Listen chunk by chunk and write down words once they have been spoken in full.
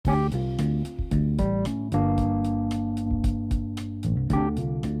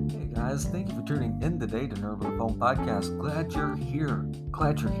guys. Thank you for tuning in today to Nerd with a Phone Podcast. Glad you're here.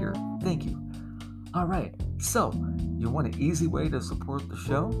 Thank you. All right. So, you want an easy way to support the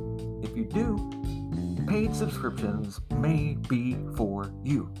show? If you do, paid subscriptions may be for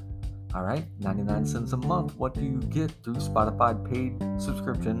you. All right, 99 cents a month. What do you get through Spotify paid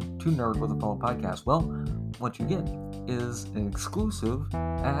subscription to Nerd with a Phone Podcast? Well, what you get is an exclusive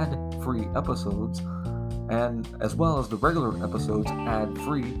ad-free episodes, and as well as the regular episodes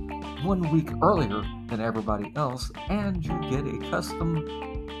ad-free 1 week earlier than everybody else, and you get a custom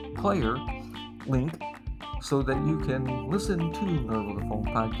player link so that you can listen to Nerd with a Phone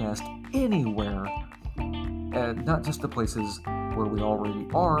Podcast anywhere, and not just the places where we already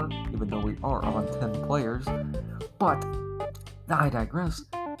are, even though we are on 10 players, but I digress,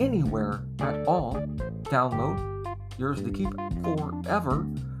 anywhere at all. Download, yours to keep forever.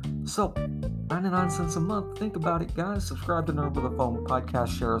 So, 99 cents a month. Think about it, guys. Subscribe to Nerd with a Phone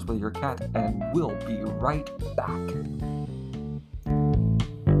Podcast, share us with your cat, and we'll be right back.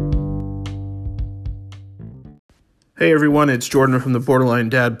 Hey everyone, it's Jordan from the Borderline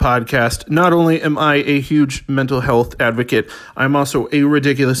Dad podcast. Not only am I a huge mental health advocate, I'm also a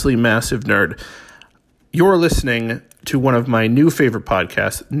ridiculously massive nerd. You're listening to one of my new favorite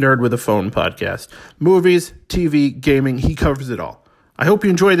podcasts, Nerd with a Phone Podcast. Movies, TV, gaming, he covers it all. I hope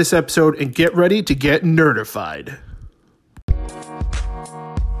you enjoy this episode and get ready to get nerdified.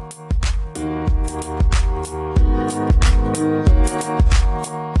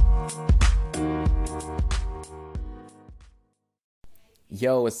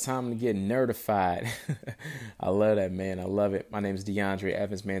 Yo, it's time to get nerdified. I love that, man. I love it. My name is DeAndre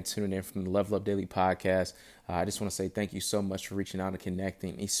Evans, man, tuning in from the Level Up Daily podcast. I just want to say thank you so much for reaching out and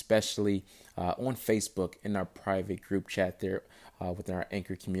connecting, especially on Facebook in our private group chat there within our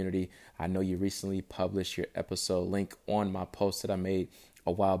Anchor community. I know you recently published your episode link on my post that I made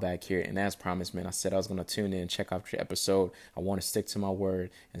a while back here, and as promised, man, I said I was going to tune in, check out your episode. I want to stick to my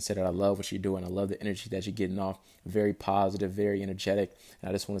word and say that I love what you're doing. I love the energy that you're getting off. Very positive, very energetic, and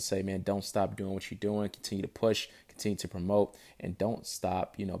I just want to say, man, don't stop doing what you're doing. Continue to push, continue to promote, and don't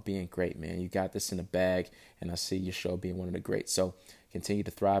stop, being great, man. You got this in the bag, and I see your show being one of the greats. So continue to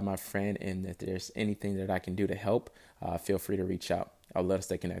thrive, my friend, and if there's anything that I can do to help, feel free to reach out. I'll let us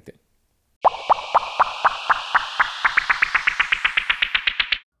stay connected.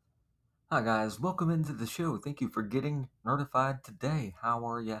 Hi guys, welcome into the show. Thank you for getting notified today. How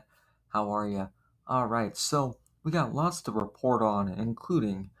are ya? All right, so we got lots to report on,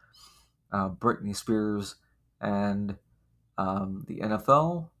 including Britney Spears and the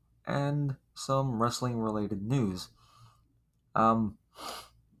NFL and some wrestling-related news. But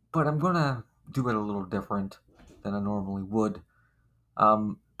I'm gonna do it a little different than I normally would.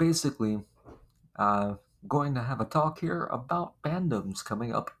 Basically, going to have a talk here about fandoms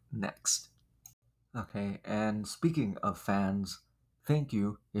coming up next. Okay, and speaking of fans, thank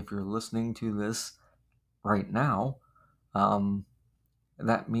you if you're listening to this right now.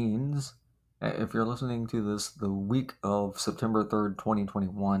 That means if you're listening to this the week of September 3rd,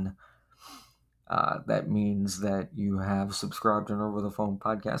 2021, that means that you have subscribed to Nerd with a Phone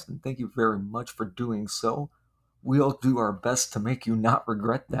Podcast, and thank you very much for doing so. We'll do our best to make you not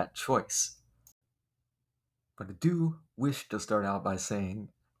regret that choice. But I do wish to start out by saying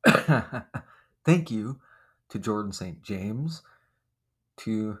thank you to Jordan St. James,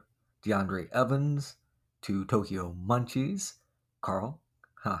 to DeAndre Evans, to Tokyo Munchies, Kyle,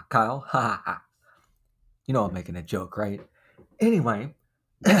 I'm making a joke, right? Anyway,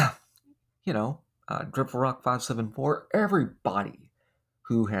 Drip Rock 574, everybody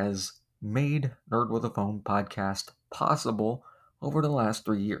who has made Nerd with a Phone Podcast possible over the last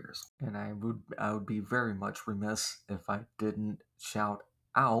 3 years. And I would be very much remiss if I didn't shout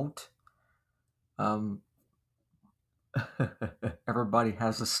out Everybody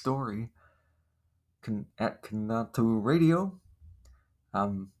Has a Story at Kanatu Radio.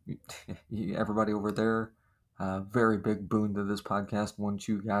 Everybody over there, very big boon to this podcast once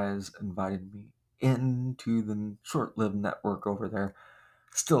you guys invited me into the short-lived network over there.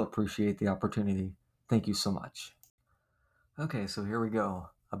 Still appreciate the opportunity. Thank you so much. Okay, so here we go.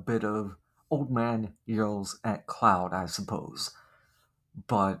 A bit of old man yells at cloud, I suppose.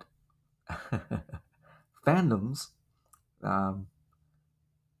 But fandoms, you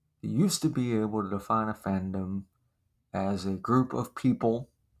used to be able to define a fandom as a group of people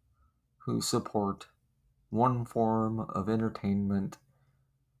who support one form of entertainment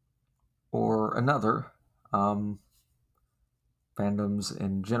or another. Fandoms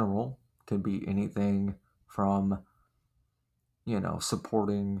in general could be anything from,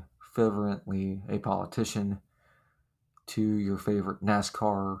 supporting fervently a politician to your favorite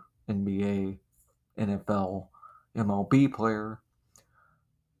NASCAR NBA, NFL, MLB player,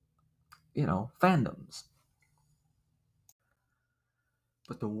 fandoms.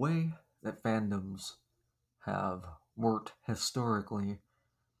 But the way that fandoms have worked historically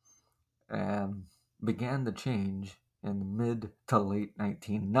and began to change in the mid to late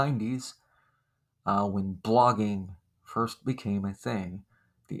 1990s when blogging first became a thing.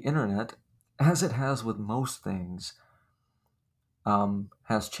 The internet, as it has with most things,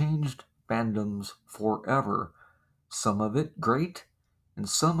 has changed fandoms forever. Some of it great, and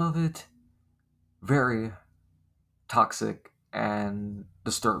some of it very toxic and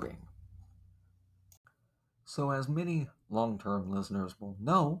disturbing. So, as many long-term listeners will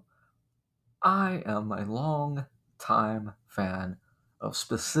know, I am a long-time fan of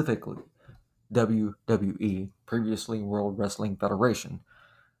specifically WWE, previously World Wrestling Federation.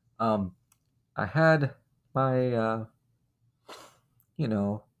 I had my,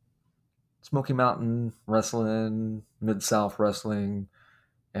 Smoky Mountain Wrestling, Mid-South Wrestling,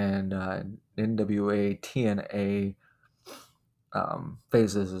 and NWA, TNA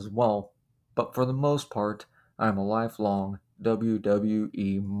phases as well. But for the most part, I'm a lifelong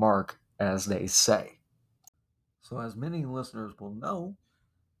WWE mark, as they say. So as many listeners will know,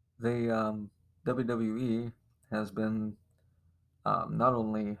 WWE has been not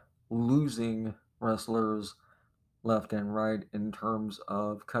only losing wrestlers left and right in terms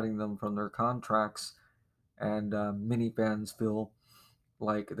of cutting them from their contracts, and many fans feel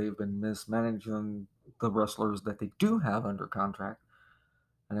like they've been mismanaging the wrestlers that they do have under contract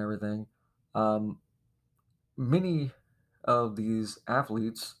and everything. Many of these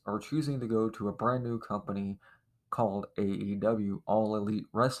athletes are choosing to go to a brand new company called AEW, All Elite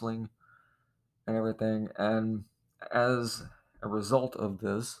Wrestling, and everything. And as a result of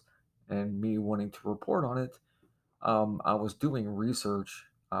this, and me wanting to report on it, I was doing research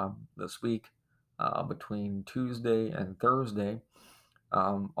this week between Tuesday and Thursday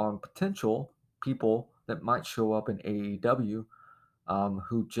on potential people that might show up in AEW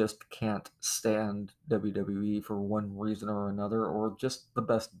who just can't stand WWE for one reason or another, or just the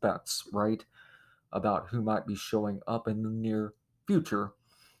best bets, right? About who might be showing up in the near future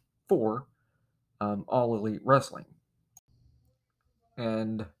for All Elite Wrestling.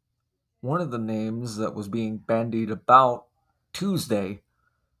 And one of the names that was being bandied about Tuesday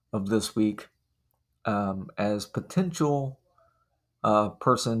of this week as potential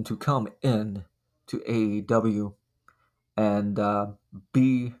person to come in to AEW and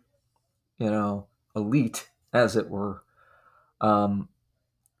be, elite, as it were,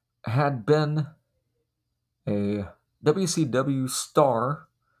 had been a WCW star.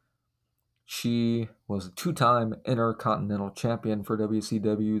 She was a two-time Intercontinental Champion for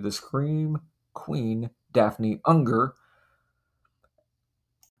WCW, the Scream Queen, Daphne Unger.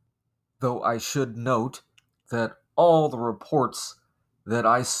 Though I should note that all the reports that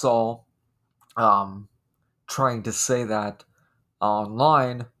I saw trying to say that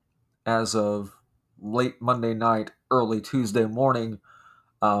online as of late Monday night, early Tuesday morning,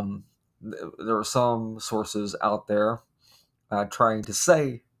 there are some sources out there trying to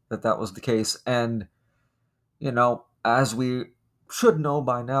say that was the case. And, as we should know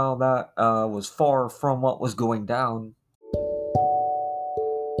by now, that was far from what was going down.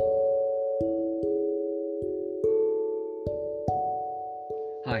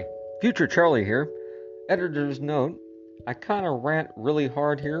 Hi, Future Charlie here. Editor's note, I kind of rant really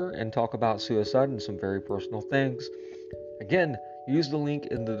hard here and talk about suicide and some very personal things. Again, use the link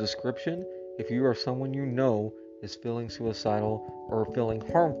in the description if you or someone you know is feeling suicidal or feeling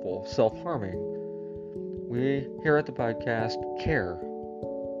harmful, self-harming. We here at the podcast care.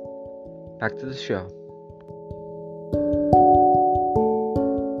 Back to the show.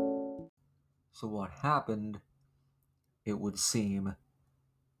 So what happened, it would seem,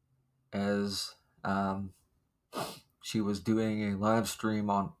 as she was doing a live stream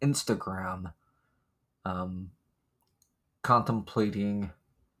on Instagram, contemplating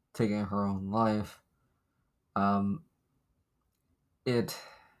taking her own life. It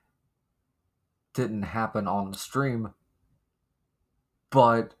didn't happen on the stream,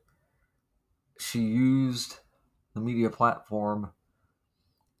 but she used the media platform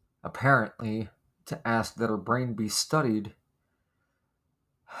apparently to ask that her brain be studied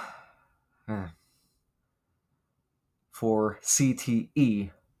for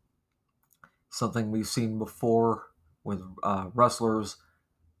CTE, something we've seen before with wrestlers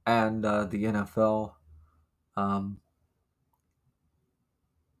and the NFL.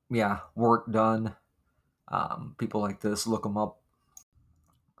 Work done. People like this, look them up.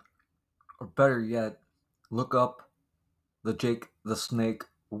 Or better yet, look up the Jake the Snake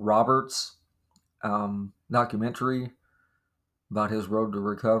Roberts documentary about his road to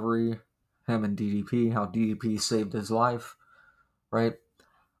recovery, him and DDP, how DDP saved his life, right?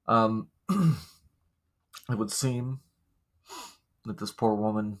 It would seem that this poor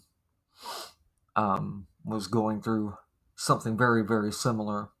woman was going through something very, very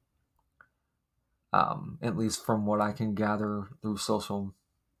similar, at least from what I can gather through social,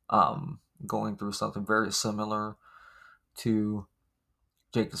 going through something very similar to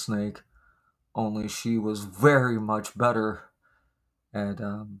Jake the Snake, only she was very much better at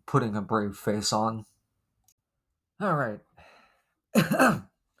putting a brave face on. All right.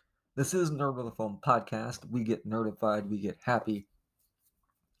 This is Nerd with a Phone podcast. We get nerdified, we get happy.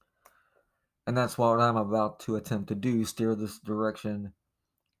 And that's what I'm about to attempt to do, steer this direction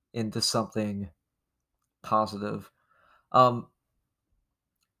into something positive.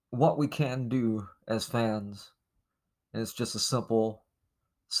 What we can do as fans, and it's just a simple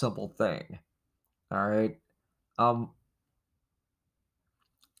thing. All right.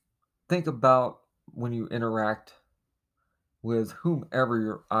 Think about when you interact with whomever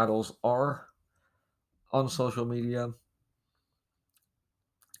your idols are on social media.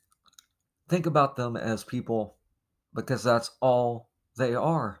 Think about them as people, because that's all they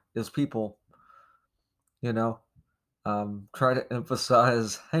are, is people. You know, try to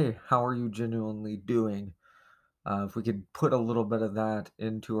emphasize, hey, how are you genuinely doing? If we could put a little bit of that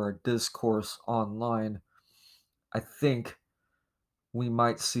into our discourse online, I think we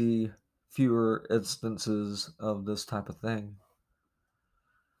might see fewer instances of this type of thing.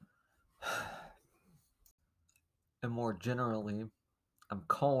 And more generally, I'm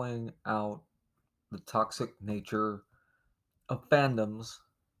calling out the toxic nature of fandoms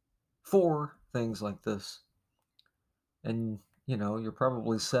for things like this. And, you're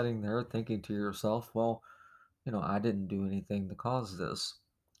probably sitting there thinking to yourself, well, I didn't do anything to cause this.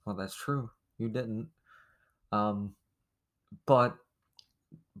 Well, that's true. You didn't. But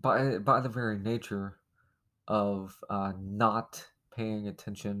by the very nature of not paying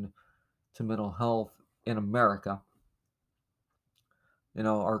attention to mental health in America,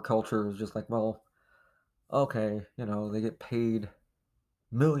 our culture is just like, well, okay, they get paid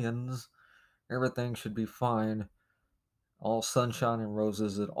millions, everything should be fine, all sunshine and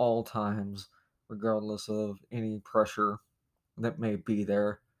roses at all times, regardless of any pressure that may be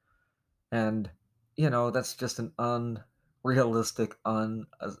there. And, that's just an unrealistic,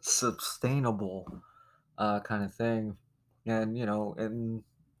 unsustainable kind of thing. And,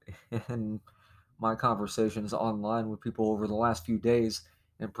 in my conversations online with people over the last few days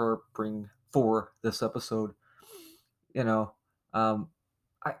and preparing for this episode, um,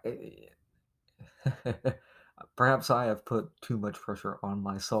 I perhaps I have put too much pressure on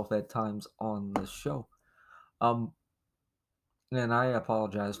myself at times on this show. And I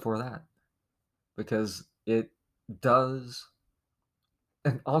apologize for that, because it does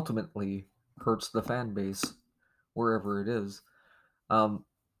and ultimately hurts the fan base wherever it is.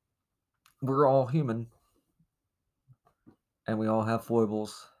 We're all human, and we all have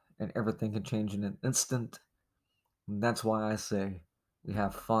foibles, and everything can change in an instant. And that's why I say we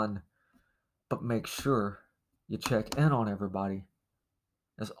have fun, but make sure you check in on everybody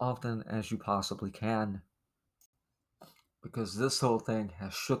as often as you possibly can, because this whole thing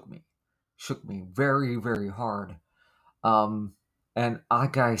has shook me very, very hard. And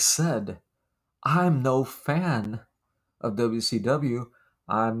like I said, I'm no fan of WCW.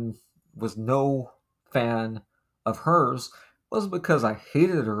 Was no fan of hers. It wasn't because I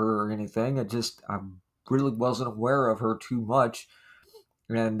hated her or anything. I really wasn't aware of her too much,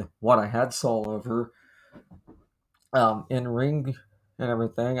 and what I had saw of her in ring and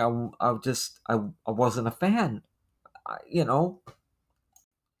everything. I wasn't a fan, and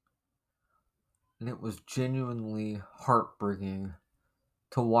it was genuinely heartbreaking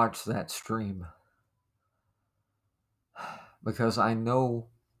to watch that stream, because I know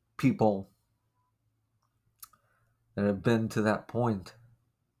people that have been to that point.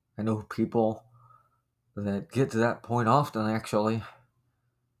 I know people that get to that point often, actually,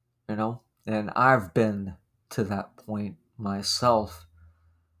 and I've been to that point myself.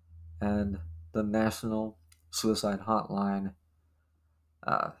 And the National Suicide Hotline,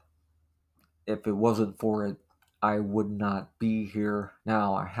 if it wasn't for it, I would not be here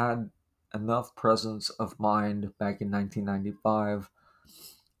now. I had enough presence of mind back in 1995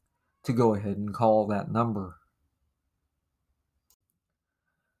 to go ahead and call that number.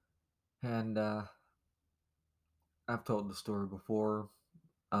 And I've told the story before.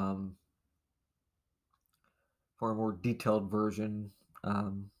 For a more detailed version,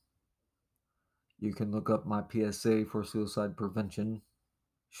 you can look up my PSA for suicide prevention.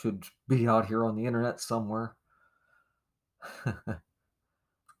 should be out here on the internet somewhere.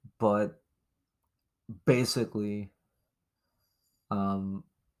 But basically, I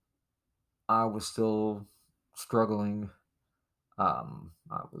was still struggling. I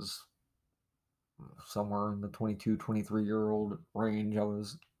was somewhere in the 22, 23-year-old range. I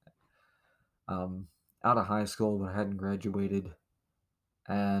was out of high school, but I hadn't graduated.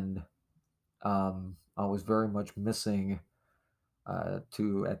 And I was very much missing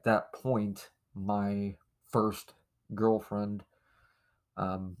at that point, my first girlfriend,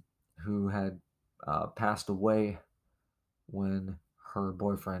 who had passed away when her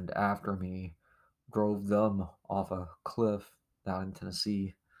boyfriend after me drove them off a cliff down in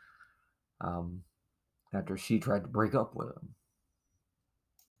Tennessee, after she tried to break up with him.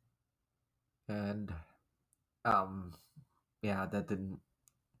 And yeah, that didn't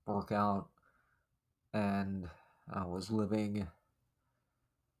work out. And I was living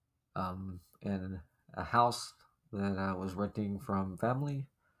in a house that I was renting from family,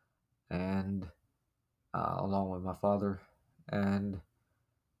 and along with my father, and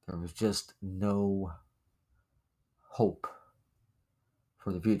there was just no hope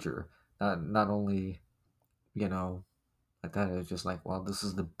for the future. Not only, like that, it was just like, well, this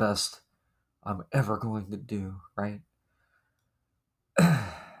is the best I'm ever going to do, right?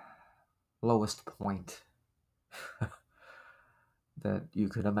 Lowest point that you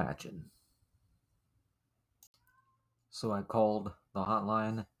could imagine. So I called the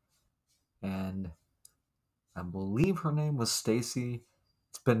hotline, and I believe her name was Stacy.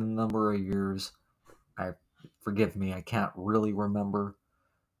 It's been a number of years. Forgive me, I can't really remember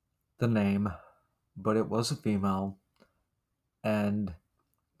the name, but it was a female, and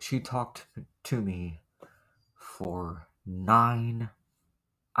she talked to me for 9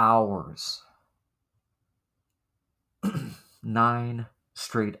 hours. 9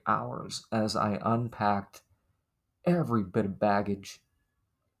 straight hours as I unpacked every bit of baggage,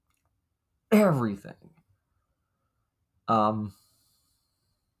 everything.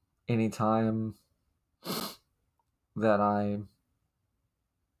 Anytime that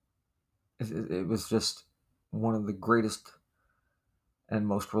it was just one of the greatest and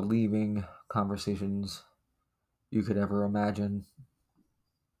most relieving conversations you could ever imagine.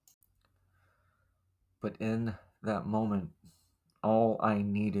 But in that moment, all I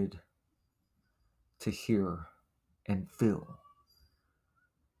needed to hear and feel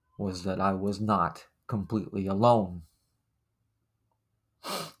was that I was not completely alone.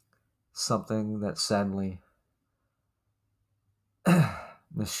 Something that sadly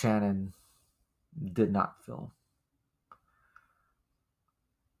Miss Shannon did not feel.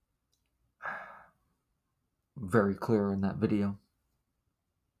 Very clear in that video.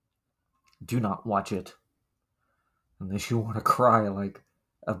 Do not watch it unless you want to cry like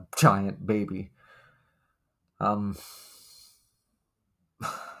a giant baby.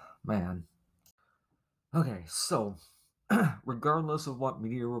 Man. Okay, so regardless of what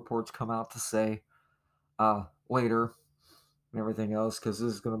media reports come out to say later and everything else, because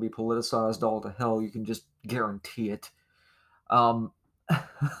this is going to be politicized all to hell, you can just guarantee it.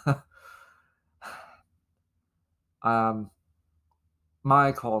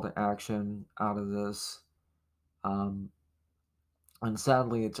 My call to action out of this, and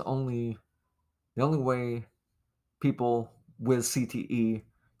sadly, it's the only way people with CTE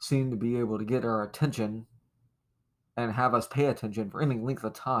seem to be able to get our attention and have us pay attention for any length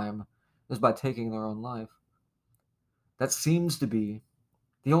of time is by taking their own life. That seems to be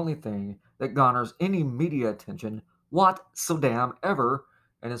the only thing that garners any media attention whatsoever,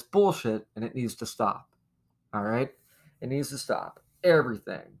 and it's bullshit, and it needs to stop. All right? It needs to stop.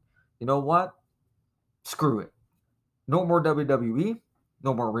 Everything. You know what? Screw it. No more WWE,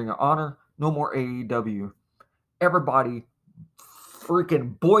 no more Ring of Honor, no more AEW. Everybody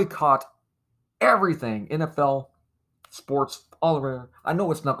freaking boycott everything. NFL, sports, all around. I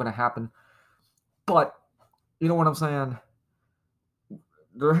know it's not going to happen, but you know what I'm saying?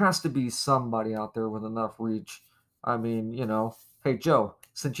 There has to be somebody out there with enough reach. I mean, hey, Joe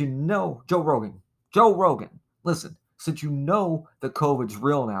Rogan, listen, since you know that COVID's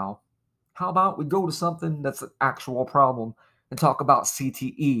real now, how about we go to something that's an actual problem and talk about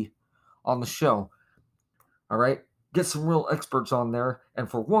CTE on the show? All right? Get some real experts on there, and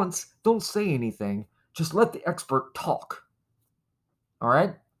for once, don't say anything. Just let the expert talk. All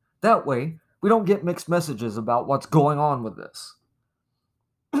right? That way, we don't get mixed messages about what's going on with this.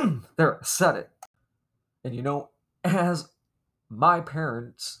 There, said it. And as my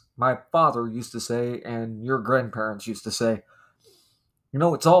father used to say, and your grandparents used to say,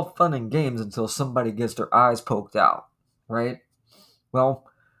 it's all fun and games until somebody gets their eyes poked out, right? Well,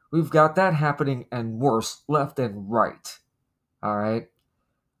 We've got that happening and worse, left and right. All right?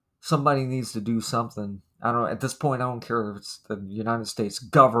 Somebody needs to do something. I don't know. At this point, I don't care if it's the United States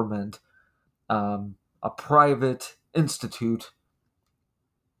government, a private institute,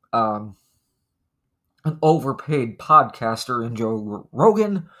 an overpaid podcaster in Joe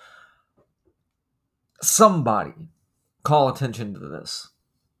Rogan. Somebody call attention to this,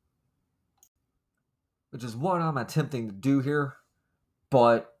 which is what I'm attempting to do here.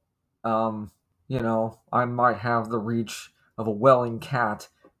 But, I might have the reach of a welling cat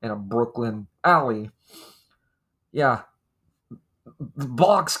in a Brooklyn alley. Yeah, the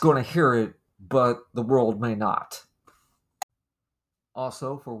block's going to hear it, but the world may not.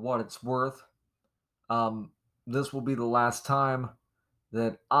 Also, for what it's worth, this will be the last time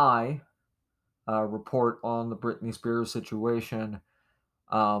that I report on the Britney Spears situation,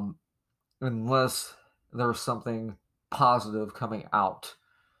 unless there's something positive coming out.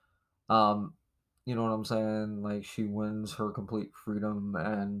 You know what I'm saying? Like, she wins her complete freedom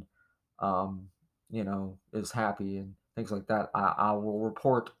and, is happy and things like that. I will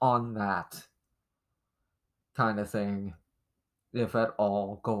report on that kind of thing, if at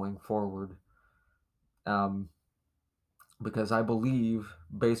all, going forward. Because I believe,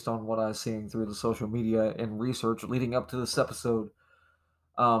 based on what I'm seeing through the social media and research leading up to this episode,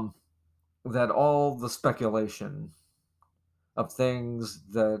 that all the speculation of things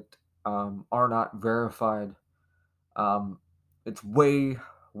that are not verified, it's way,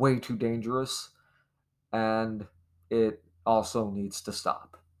 way too dangerous, and it also needs to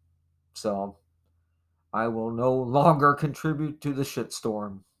stop. So I will no longer contribute to the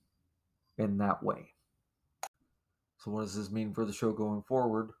shitstorm in that way. So what does this mean for the show going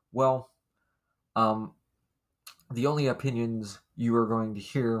forward? Well, the only opinions you are going to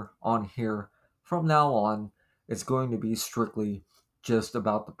hear on here from now on is going to be strictly just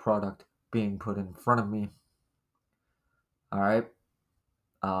about the product being put in front of me. Alright?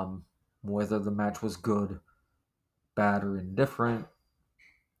 Whether the match was good, bad, or indifferent,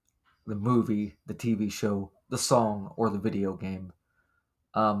 the movie, the TV show, the song, or the video game,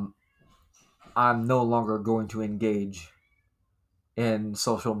 I'm no longer going to engage in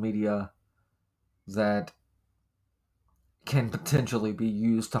social media that can potentially be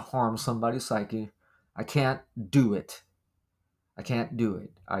used to harm somebody's psyche. I can't do it.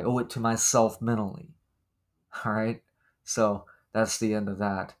 I owe it to myself mentally. Alright? So, that's the end of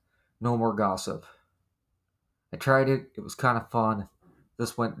that. No more gossip. I tried it. It was kind of fun.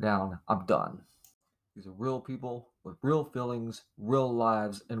 This went down. I'm done. These are real people with real feelings, real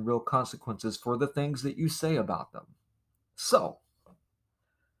lives, and real consequences for the things that you say about them. So,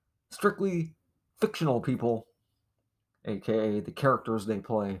 strictly fictional people, aka the characters they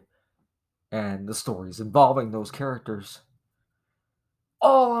play, and the stories involving those characters,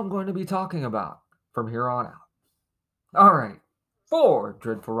 all I'm going to be talking about from here on out. Alright, for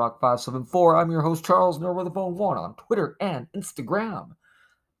Dreadful Rock 574, I'm your host, Charles Norwood1 on Twitter and Instagram.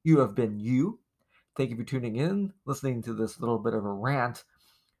 You have been you. Thank you for tuning in, listening to this little bit of a rant.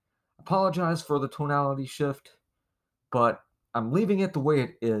 Apologize for the tonality shift, but I'm leaving it the way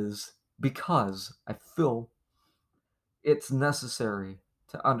it is because I feel it's necessary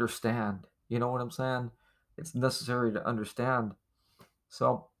to understand. You know what I'm saying? It's necessary to understand.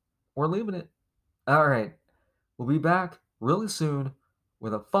 So, we're leaving it. Alright, we'll be back really soon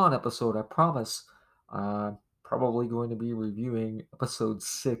with a fun episode, I promise. Probably going to be reviewing episode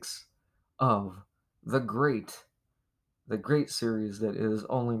 6 of the great series that is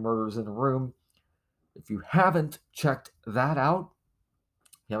Only Murders in a Room. If you haven't checked that out,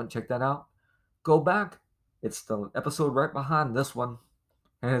 go back. It's the episode right behind this one,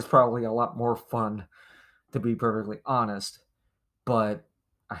 and it's probably a lot more fun, to be perfectly honest. But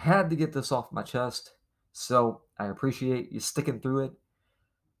I had to get this off my chest, so I appreciate you sticking through it.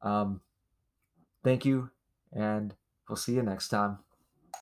 Thank you, and we'll see you next time.